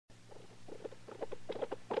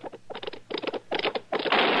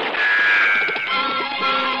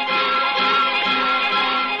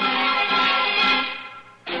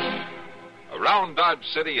Dodge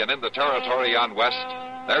City and in the territory on west,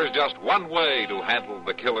 there's just one way to handle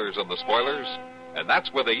the killers and the spoilers, and that's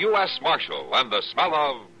with a U.S. Marshal and the smell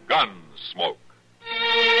of Gunsmoke.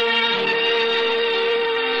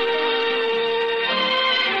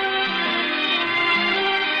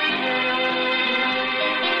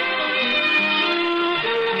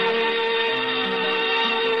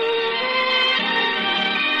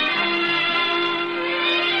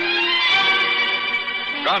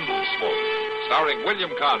 Gunsmoke, starring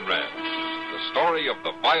William Conrad, the story of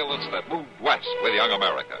the violence that moved west with young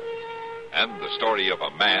America, and the story of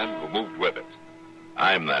a man who moved with it.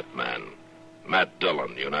 I'm that man, Matt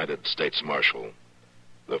Dillon, United States Marshal.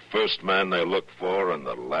 The first man they look for and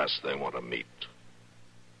the last they want to meet.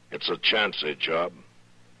 It's a chancy job,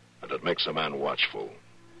 and it makes a man watchful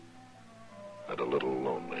and a little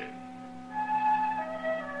lonely.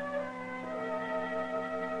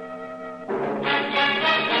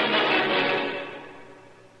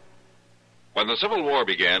 When the Civil War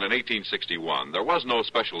began in 1861, there was no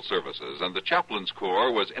special services, and the chaplain's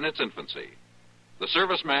corps was in its infancy. The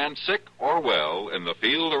serviceman, sick or well, in the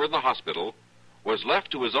field or in the hospital, was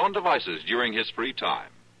left to his own devices during his free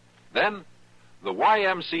time. Then, the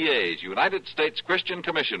YMCA's United States Christian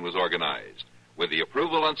Commission was organized, with the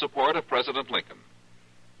approval and support of President Lincoln.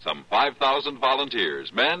 Some 5,000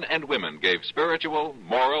 volunteers, men and women, gave spiritual,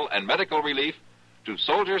 moral, and medical relief to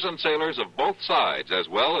soldiers and sailors of both sides, as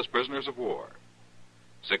well as prisoners of war.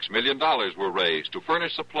 $6 million were raised to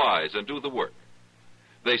furnish supplies and do the work.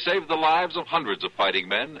 They saved the lives of hundreds of fighting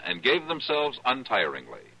men and gave themselves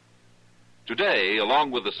untiringly. Today,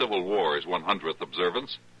 along with the Civil War's 100th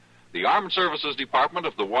observance, the Armed Services Department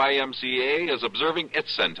of the YMCA is observing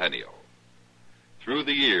its centennial. Through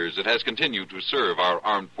the years, it has continued to serve our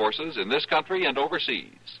armed forces in this country and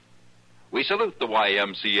overseas. We salute the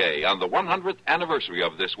YMCA on the 100th anniversary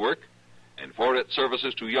of this work and for its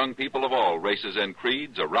services to young people of all races and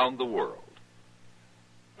creeds around the world.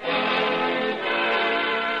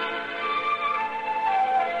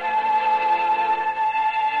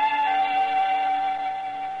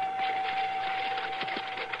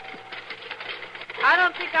 I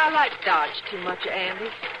don't think I like Dodge too much, Andy.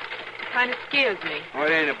 It kind of scares me. Oh,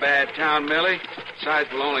 it ain't a bad town, Millie. Besides,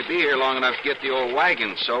 we'll only be here long enough to get the old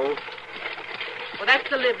wagon sold. Well, that's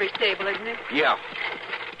the livery stable, isn't it? Yeah.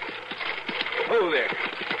 Oh, there.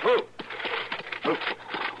 Oh.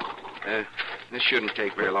 This shouldn't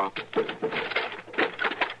take very long.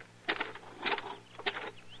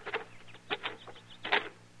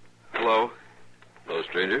 Hello. Hello,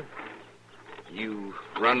 stranger. You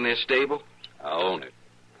run this stable? I own it.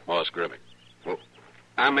 Moss Grimmick. Well,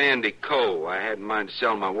 I'm Andy Coe. I had in mind to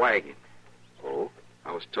sell my wagon. Oh?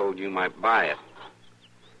 I was told you might buy it.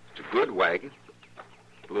 It's a good wagon.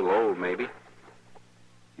 A little old, maybe.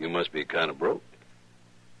 You must be kind of broke.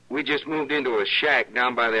 We just moved into a shack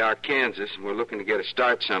down by the Arkansas, and we're looking to get a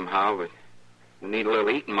start somehow, but we need a little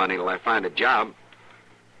eating money till I find a job.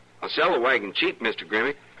 I'll sell the wagon cheap, Mr.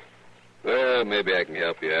 Grimmick. Well, maybe I can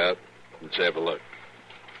help you out. Let's have a look.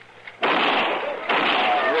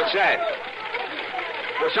 What's that?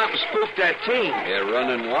 Well, something spooked that team. They're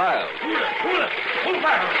running wild. Pull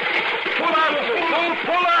back! Pull out!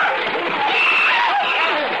 Pull out!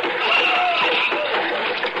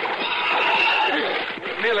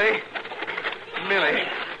 Millie,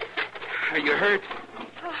 are you hurt?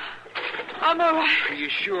 I'm all right. Are you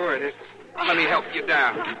sure? Let me help you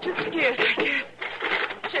down. I'm too scared, I guess.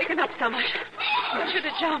 Shaken up so much. I should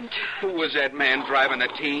have jumped. Who was that man driving the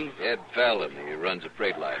team? Ed Fallon. He runs a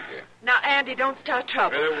freight line here. Now, Andy, don't start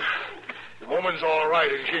trouble. The woman's all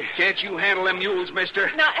right, isn't she? Can't you handle them mules,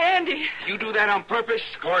 mister? Now, Andy. You do that on purpose?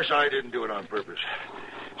 Of course I didn't do it on purpose.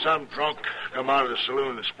 Some drunk come out of the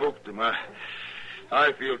saloon and spooked them.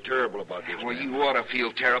 I feel terrible about this. Well, man. you ought to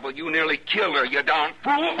feel terrible. You nearly killed her, you darn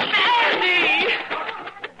fool. Andy!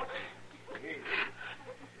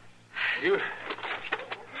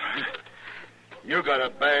 You got a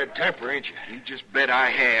bad temper, ain't you? You just bet I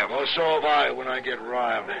have. Well, so have I when I get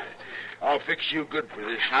riled. I'll fix you good for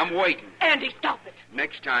this. I'm waiting. Andy, stop it.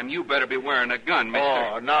 Next time, you better be wearing a gun, mister.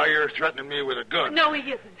 Oh, now you're threatening me with a gun. No, he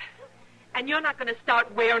isn't. And you're not going to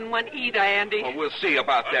start wearing one either, Andy. Well, we'll see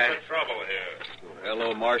about that. What's the trouble here?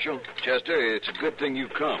 Hello, Marshal. Chester, it's a good thing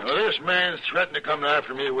you've come. Now, this man's threatened to come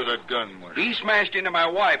after me with a gun, Marshal. He smashed into my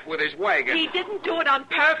wife with his wagon. He didn't do it on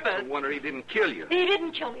purpose. No wonder he didn't kill you. He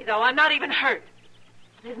didn't kill me, though. I'm not even hurt.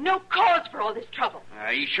 There's no cause for all this trouble.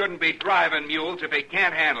 He shouldn't be driving mules if he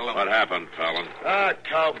can't handle them. What happened, Fallon?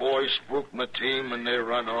 Cowboys spooked my team and they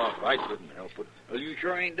run off. I couldn't help it. Well, you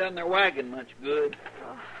sure ain't done their wagon much good.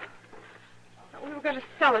 We were going to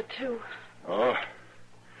sell it, too. Oh.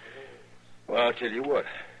 Well, I'll tell you what.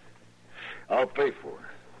 I'll pay for it.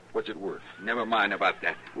 What's it worth? Never mind about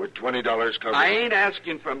that. Would $20 cover I it? ain't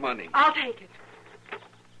asking for money. I'll take it.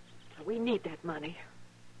 We need that money.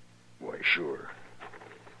 Why, sure.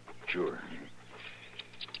 Sure.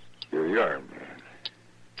 Here you are, man.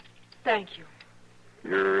 Thank you.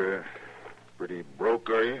 You're pretty broke,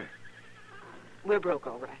 are you? We're broke,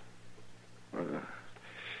 all right. Well,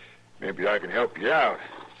 maybe I can help you out.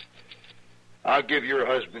 I'll give your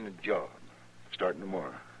husband a job, starting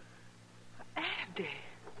tomorrow. Andy.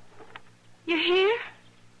 You here?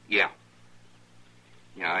 Yeah.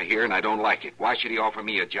 Yeah, I hear and I don't like it. Why should he offer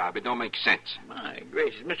me a job? It don't make sense. My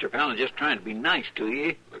gracious, Mr. Fallon's just trying to be nice to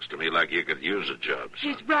you. Looks to me like you could use a job,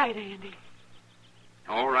 son. He's right, Andy.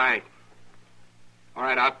 All right. All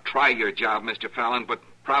right, I'll try your job, Mr. Fallon, but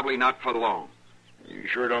probably not for long. You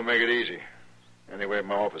sure don't make it easy. Anyway,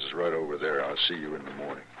 my office is right over there. I'll see you in the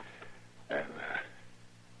morning. And,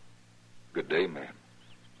 good day, ma'am.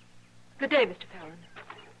 Good day, Mr. Fallon.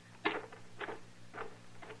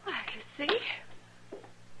 Why, you see?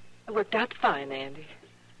 It worked out fine, Andy.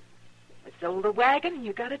 I sold the wagon and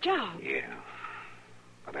you got a job. Yeah.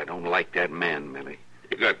 But I don't like that man, Millie.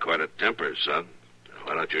 You got quite a temper, son.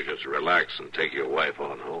 Why don't you just relax and take your wife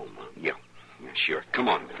on home? Huh? Yeah, sure. Come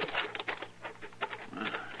on, Millie.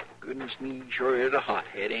 Goodness me, sure is a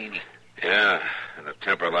hothead, ain't he? Yeah, and a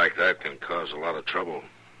temper like that can cause a lot of trouble.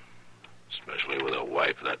 Especially with a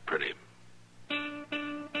wife that pretty.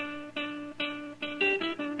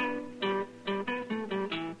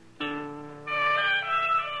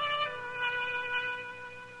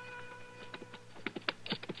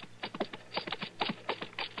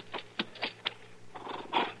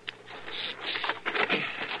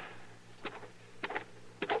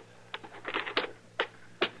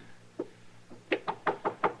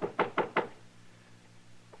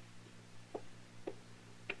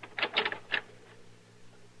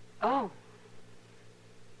 Oh.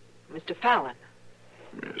 Mr. Fallon.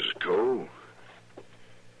 Mrs. Cole,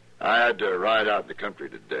 I had to ride out in the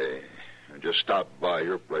country today and just stop by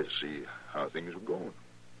your place to see how things were going.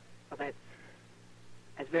 Well,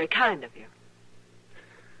 that's very kind of you.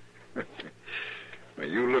 Well,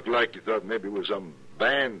 you look like you thought maybe it was some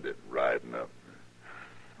bandit riding up.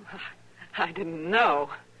 I didn't know.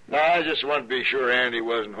 No, I just wanted to be sure Andy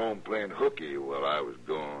wasn't home playing hooky while I was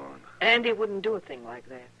gone. Andy wouldn't do a thing like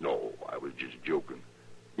that. No, I was just joking.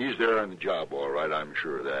 He's there on the job, all right, I'm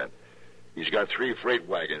sure of that. He's got 3 freight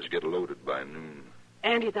wagons to get loaded by noon.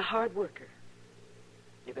 Andy's a hard worker.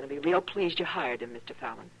 You're going to be real pleased you hired him, Mr.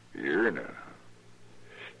 Fallon. Here now.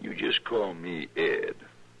 You just call me Ed.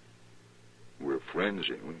 We're friends,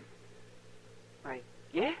 ain't we? Why,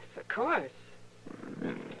 yes, of course.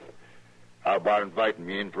 How about inviting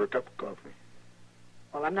me in for a cup of coffee?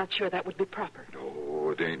 Well, I'm not sure that would be proper. No,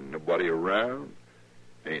 it ain't nobody around.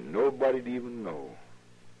 Ain't nobody to even know.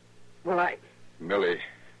 Well, Millie,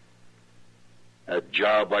 that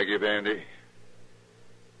job I give Andy,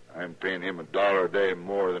 I'm paying him $1 a day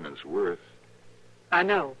more than it's worth. I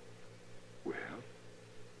know. Well,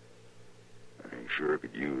 I ain't sure I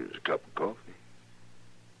could use a cup of coffee.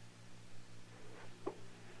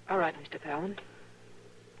 All right, Mr. Fallon.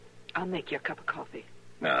 I'll make you a cup of coffee.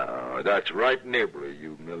 Now, that's right neighborly,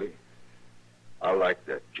 you, Millie. I like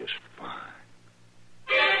that just fine.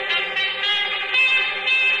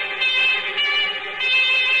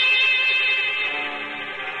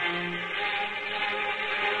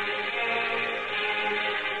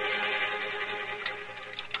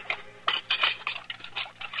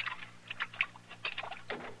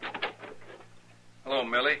 Hello,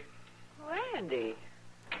 Millie. Oh, Andy.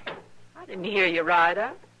 I didn't hear you ride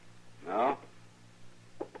up. No?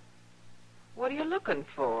 What are you looking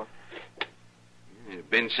for? There's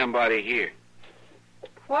been somebody here.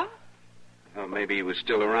 What? Oh, maybe he was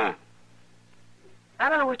still around. I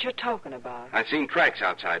don't know what you're talking about. I seen tracks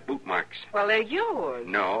outside, boot marks. Well, they're yours.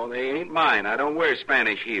 No, they ain't mine. I don't wear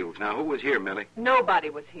Spanish heels. Now, who was here, Millie? Nobody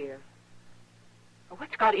was here.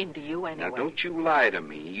 What's got into you anyway? Now, don't you lie to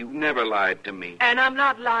me. You never lied to me. And I'm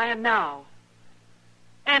not lying now.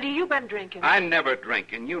 Andy, you been drinking. I never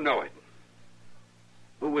drink, and you know it.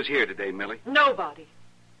 Who was here today, Millie? Nobody.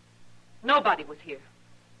 Nobody was here.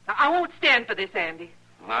 Now, I won't stand for this, Andy.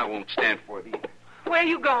 Well, I won't stand for it either. Where are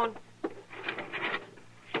you going?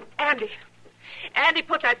 Andy. Andy,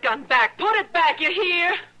 put that gun back. Put it back, you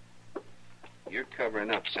hear? You're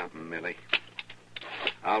covering up something, Millie.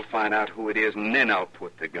 I'll find out who it is, and then I'll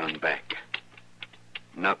put the gun back.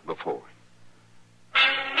 Not before.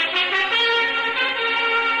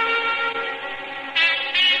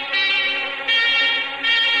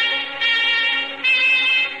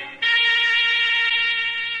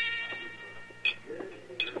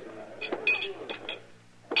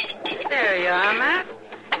 are, Matt.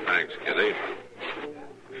 Thanks, Kitty.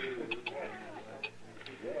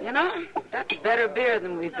 You know, that's better beer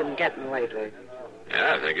than we've been getting lately.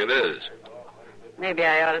 Yeah, I think it is. Maybe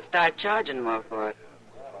I ought to start charging more for it.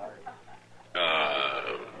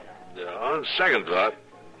 On second thought,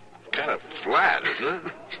 kind of flat, isn't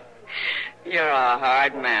it? You're a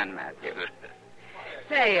hard man, Matthew.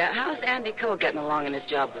 Say, how's Andy Cole getting along in his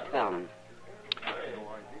job with Fallon?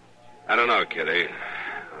 I don't know, Kitty.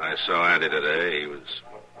 I saw Andy today. He was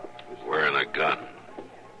wearing a gun.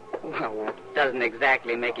 Well, that doesn't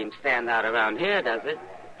exactly make him stand out around here, does it?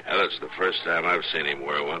 Yeah, that's the first time I've seen him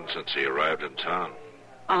wear one since he arrived in town.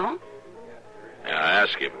 Oh? Yeah, I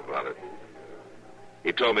asked him about it.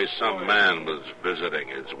 He told me some man was visiting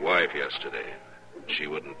his wife yesterday. She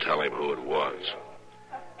wouldn't tell him who it was.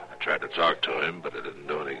 I tried to talk to him, but it didn't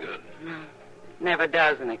do any good. No. Never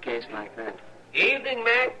does in a case like that. Evening,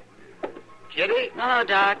 Mac. Kitty? Hello,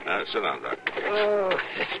 Doc. Sit down, Doc. Oh.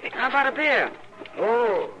 How about a beer?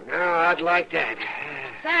 Oh, now I'd like that.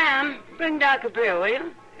 Sam, bring Doc a beer, will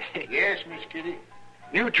you? Yes, Miss Kitty.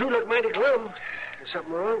 You two look mighty glum.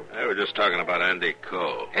 Something wrong? Hey, we're just talking about Andy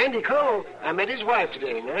Cole. Andy Cole? I met his wife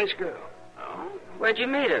today. Nice girl. Oh? Where'd you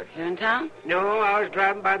meet her? Here in town? No, I was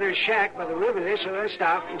driving by their shack by the river there, so I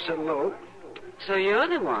stopped and said hello. So you're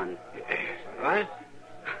the one? What?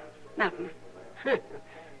 Nothing.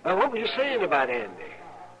 Well, what were you saying about Andy?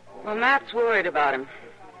 Well, Matt's worried about him.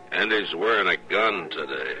 Andy's wearing a gun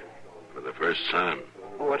today for the first time.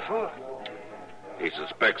 What for? He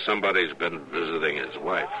suspects somebody's been visiting his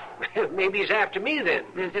wife. Maybe he's after me then.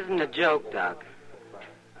 This isn't a joke, Doc.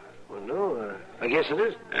 Well, no, I guess it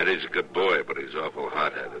is. Andy's a good boy, but he's awful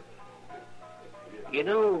hot-headed. You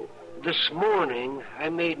know, this morning I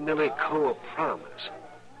made Millie Coe a promise.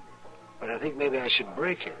 But I think maybe I should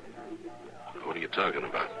break it. What are you talking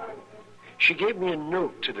about? She gave me a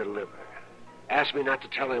note to deliver. Asked me not to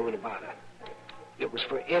tell anyone about it. It was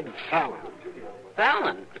for Ed Fallon.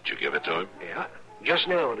 Fallon? Did you give it to him? Yeah, just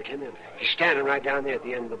now when I came in. He's standing right down there at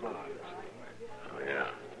the end of the bar. Oh, yeah.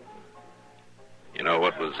 You know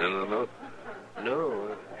what was in the note?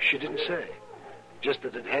 No, she didn't say. Just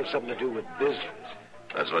that it had something to do with business.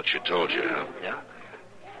 That's what she told you, huh? Yeah.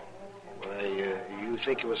 Why, you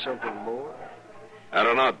think it was something more? I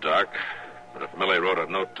don't know, Doc. But if Millie wrote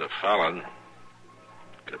a note to Fallon, it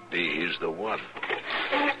could be he's the one.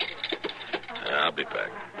 Yeah, I'll be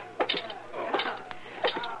back.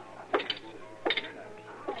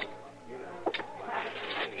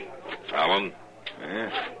 Fallon?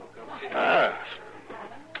 Yeah. Ah.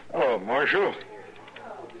 Hello, Marshal.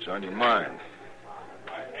 What's on your mind?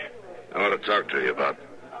 I want to talk to you about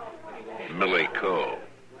Millie Coe.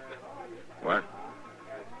 What?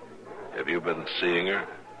 Have you been seeing her?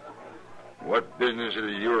 What business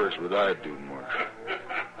is yours would I do, Marshal?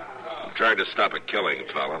 I'm trying to stop a killing,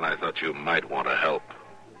 Fallon. I thought you might want to help.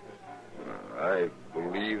 I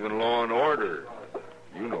believe in law and order.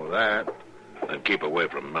 You know that. Then keep away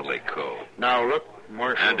from Millie Coe. Now, look,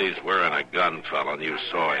 Marshal. Andy's wearing a gun, Fallon. You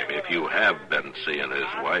saw him. If you have been seeing his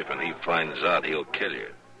wife and he finds out, he'll kill you.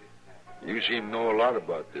 You seem to know a lot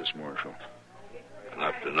about this, Marshal.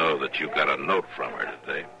 Enough to know that you got a note from her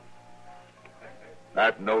today.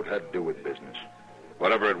 That note had to do with business.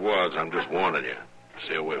 Whatever it was, I'm just warning you.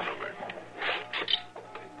 Stay away from her.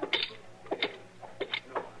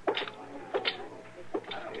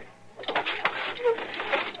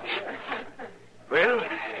 Well,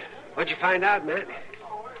 what'd you find out, Matt?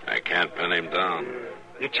 I can't pin him down.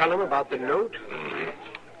 You tell him about the note?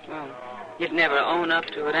 Mm-hmm. Well, you'd never own up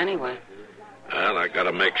to it anyway. Well, I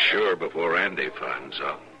gotta make sure before Andy finds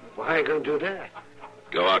out. Well, how are you going to do that?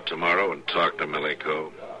 Go out tomorrow and talk to Millie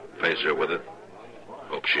Coe. Face her with it.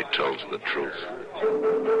 Hope she tells the truth.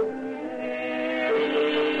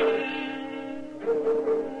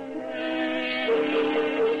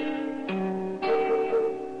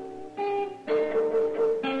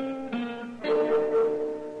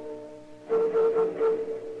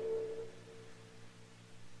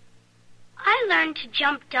 I learned to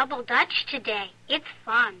jump double Dutch today. It's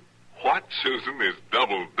fun. What, Susan, is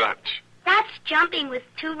double Dutch? That's jumping with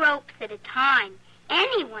 2 ropes at a time.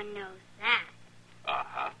 Anyone knows that.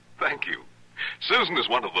 Uh-huh. Thank you. Susan is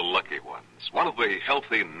one of the lucky ones, one of the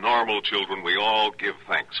healthy, normal children we all give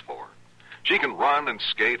thanks for. She can run and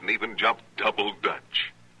skate and even jump double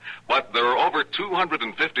Dutch. But there are over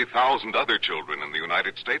 250,000 other children in the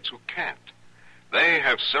United States who can't. They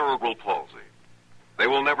have cerebral palsy. They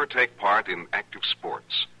will never take part in active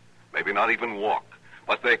sports, maybe not even walk,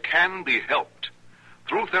 but they can be helped.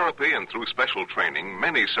 Through therapy and through special training,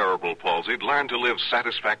 many cerebral palsied learn to live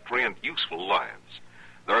satisfactory and useful lives.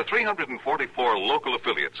 There are 344 local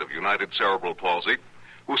affiliates of United Cerebral Palsy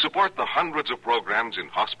who support the hundreds of programs in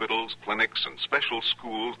hospitals, clinics, and special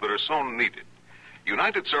schools that are so needed.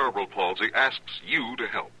 United Cerebral Palsy asks you to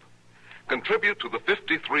help. Contribute to the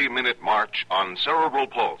 53-minute march on cerebral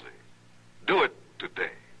palsy. Do it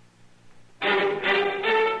today.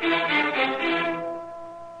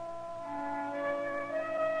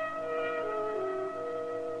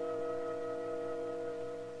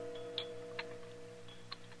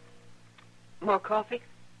 More coffee?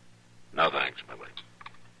 No, thanks, Millie.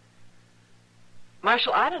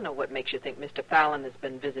 Marshal, I don't know what makes you think Mr. Fallon has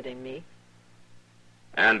been visiting me.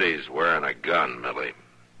 Andy's wearing a gun, Millie,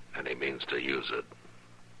 and he means to use it.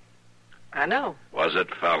 I know. Was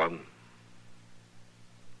it Fallon?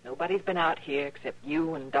 Nobody's been out here except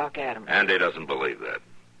you and Doc Adams. Andy doesn't believe that.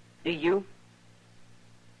 Do you?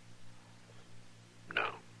 No.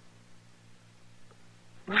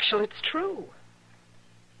 Marshal, it's true.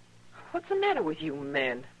 What's the matter with you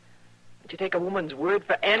men? Don't you take a woman's word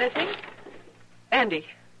for anything? Andy.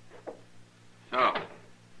 So,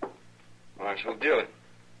 Marshal Dillon.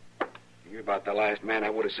 You're about the last man I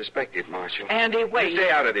would have suspected, Marshal. Andy, wait. You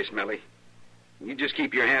stay out of this, Millie. You just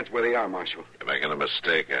keep your hands where they are, Marshal. You're making a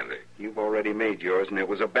mistake, Andy. You've already made yours, and it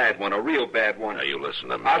was a bad one, a real bad one. Now, you listen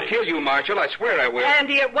to me. I'll kill you, Marshal. I swear I will.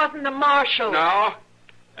 Andy, it wasn't the Marshal. No?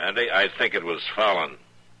 Andy, I think it was Fallon.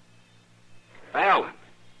 Fallon?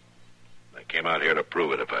 I came out here to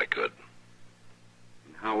prove it if I could.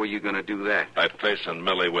 How are you going to do that? By facing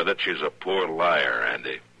Millie with it, she's a poor liar,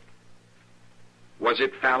 Andy. Was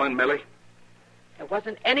it Fallon, Millie? There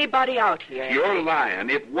wasn't anybody out here. Andy. You're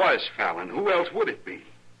lying. It was Fallon. Who else would it be?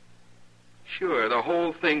 Sure, the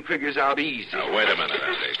whole thing figures out easy. Now, wait a minute,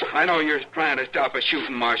 Andy. I know you're trying to stop a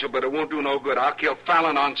shooting, Marshal, but it won't do no good. I'll kill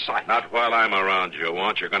Fallon on sight. Not while I'm around, you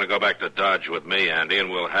won't. You're going to go back to Dodge with me, Andy,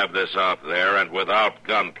 and we'll have this out there and without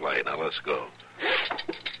gunplay. Now, let's go.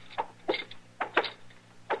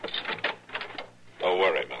 Don't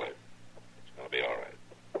worry, Millie. It's going to be all right.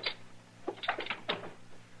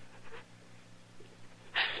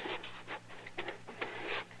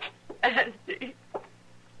 Andy.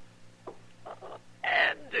 Oh,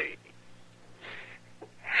 Andy.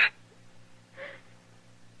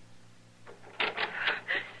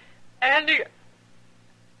 Andy.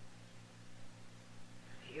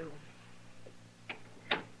 You.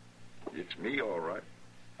 It's me, all right.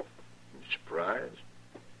 You surprised?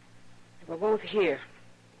 We're both here.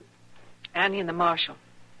 Andy and the Marshal.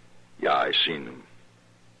 Yeah, I seen them.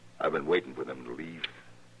 I've been waiting for them to leave.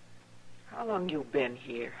 How long you been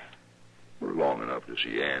here? Long enough to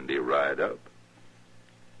see Andy ride up.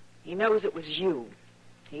 He knows it was you.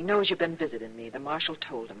 He knows you've been visiting me. The Marshal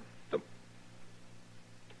told him. The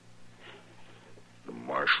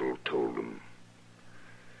Marshal told him.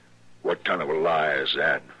 What kind of a lie is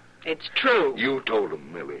that? It's true. You told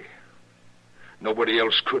him, Millie. Nobody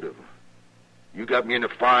else could have. You got me in a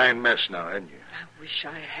fine mess now, hadn't you? I wish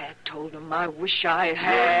I had told him. I wish I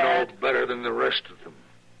had. You're no better than the rest of them.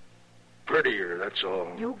 Prettier, that's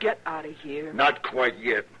all. You get out of here. Not quite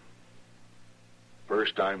yet.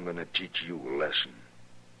 First, I'm going to teach you a lesson.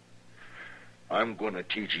 I'm going to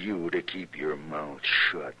teach you to keep your mouth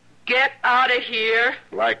shut. Get out of here.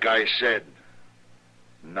 Like I said,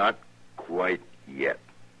 not quite yet.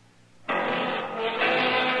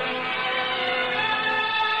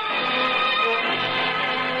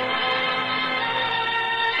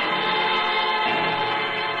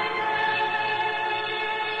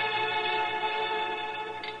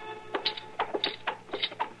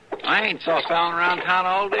 I ain't saw Fallon around town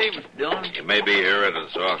all day, Mr. Dillon. He may be here at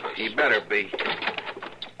his office. He better be.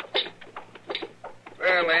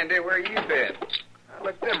 Well, Andy, where you been? I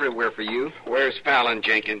looked everywhere for you. Where's Fallon,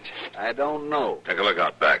 Jenkins? I don't know. Take a look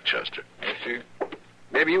out back, Chester. Yes, sir.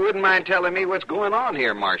 Maybe you wouldn't mind telling me what's going on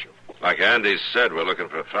here, Marshal. Like Andy said, we're looking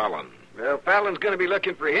for Fallon. Well, Fallon's going to be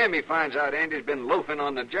looking for him. He finds out Andy's been loafing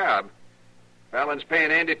on the job. Fallon's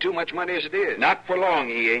paying Andy too much money as it is. Not for long,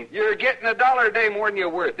 he ain't. You're getting $1 a day more than you're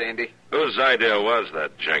worth, Andy. Whose idea was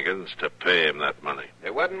that, Jenkins, to pay him that money?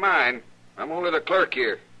 It wasn't mine. I'm only the clerk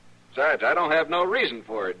here. Besides, I don't have no reason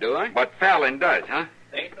for it, do I? But Fallon does, huh?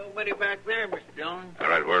 Ain't nobody back there, Mr. Dillon. All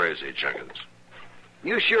right, where is he, Jenkins?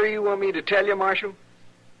 You sure you want me to tell you, Marshal?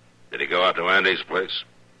 Did he go out to Andy's place?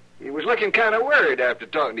 He was looking kind of worried after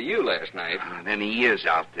talking to you last night. Then he is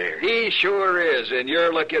out there. He sure is, and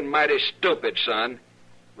you're looking mighty stupid, son.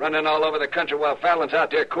 Running all over the country while Fallon's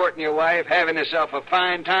out there courting your wife, having himself a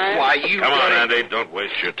fine time. Why, you... Come on, Andy. Don't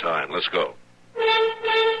waste your time. Let's go.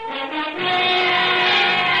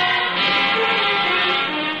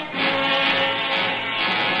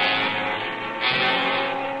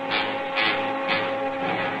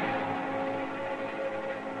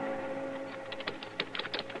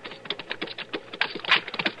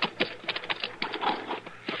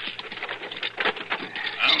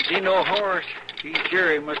 See no horse. He's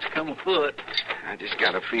sure he must have come afoot. I just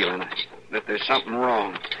got a feeling that there's something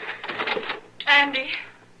wrong. Andy.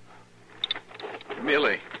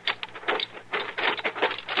 Millie.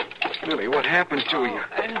 Millie, what happened to you?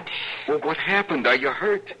 Andy. Well, what happened? Are you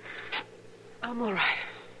hurt? I'm all right.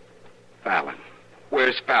 Fallon.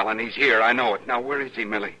 Where's Fallon? He's here. I know it. Now, where is he,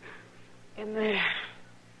 Millie? In there.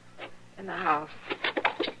 In the house.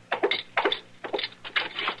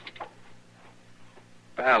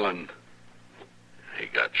 Fallon. He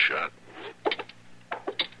got shot.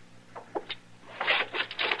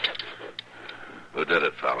 Who did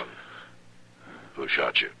it, Fallon? Who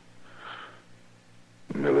shot you?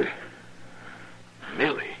 Millie.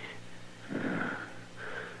 Millie?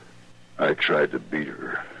 I tried to beat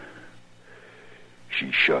her.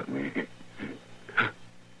 She shot me.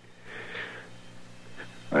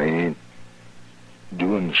 I ain't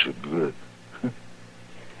doing so good.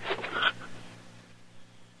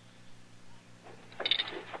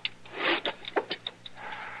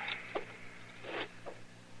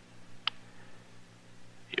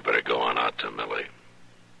 You better go on out to Millie.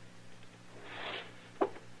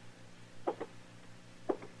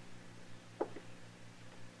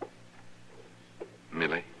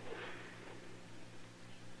 Millie?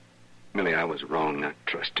 Millie, I was wrong not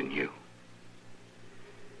trusting you.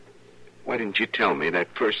 Why didn't you tell me that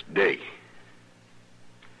first day?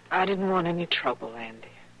 I didn't want any trouble, Andy.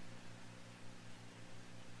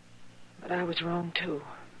 But I was wrong, too.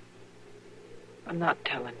 I'm not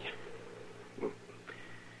telling you. Well,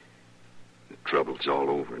 the trouble's all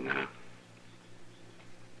over now.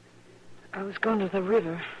 I was going to the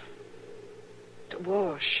river to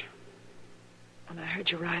wash when I heard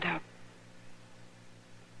you ride up.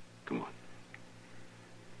 Come on.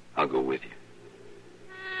 I'll go with you.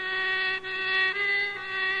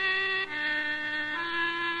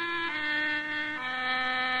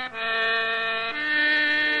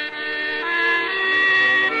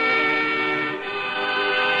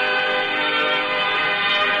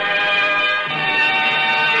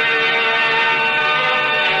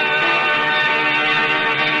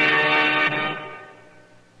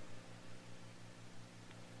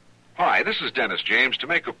 Hi, this is Dennis James to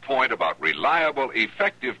make a point about reliable,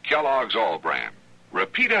 effective Kellogg's All Brand.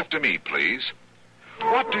 Repeat after me, please.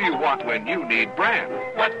 What do you want when you need brand?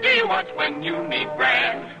 What do you want when you need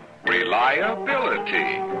brand?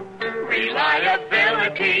 Reliability.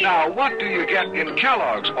 Reliability. Now, what do you get in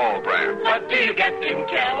Kellogg's All Brand? What do you get in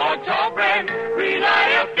Kellogg's All Brand?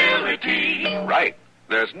 Reliability. Right.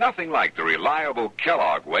 There's nothing like the reliable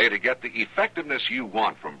Kellogg way to get the effectiveness you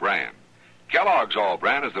want from brand. Kellogg's All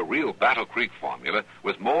Brand is the real Battle Creek formula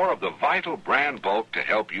with more of the vital brand bulk to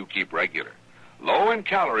help you keep regular. Low in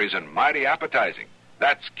calories and mighty appetizing.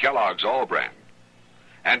 That's Kellogg's All Brand.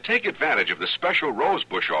 And take advantage of the special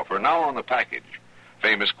rosebush offer now on the package.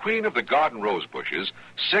 Famous Queen of the Garden rose bushes,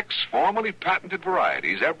 6 formally patented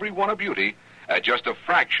varieties, every one a beauty, at just a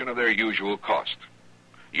fraction of their usual cost.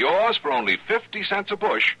 Yours for only 50 cents a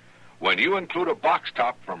bush when you include a box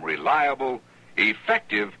top from reliable,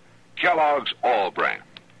 effective Kellogg's All Brand.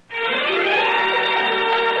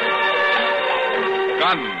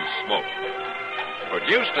 Gunsmoke.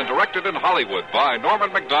 Produced and directed in Hollywood by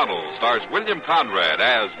Norman Macdonald, stars William Conrad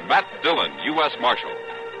as Matt Dillon, U.S. Marshal.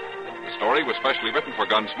 The story was specially written for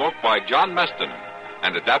Gunsmoke by John Meston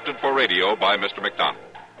and adapted for radio by Mr. Macdonald.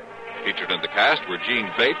 Featured in the cast were Gene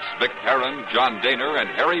Bates, Vic Perrin, John Daner, and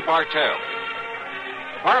Harry Bartell.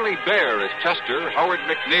 Harley Bear is Chester, Howard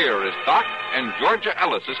McNear is Doc, and Georgia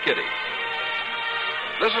Ellis is Kitty.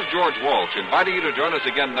 This is George Walsh inviting you to join us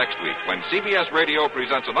again next week when CBS Radio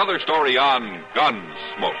presents another story on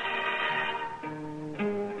Gunsmoke.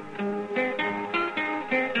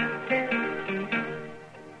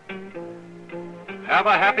 Have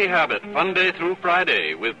a Happy Habit, Monday through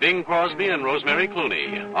Friday, with Bing Crosby and Rosemary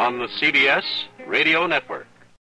Clooney on the CBS Radio Network.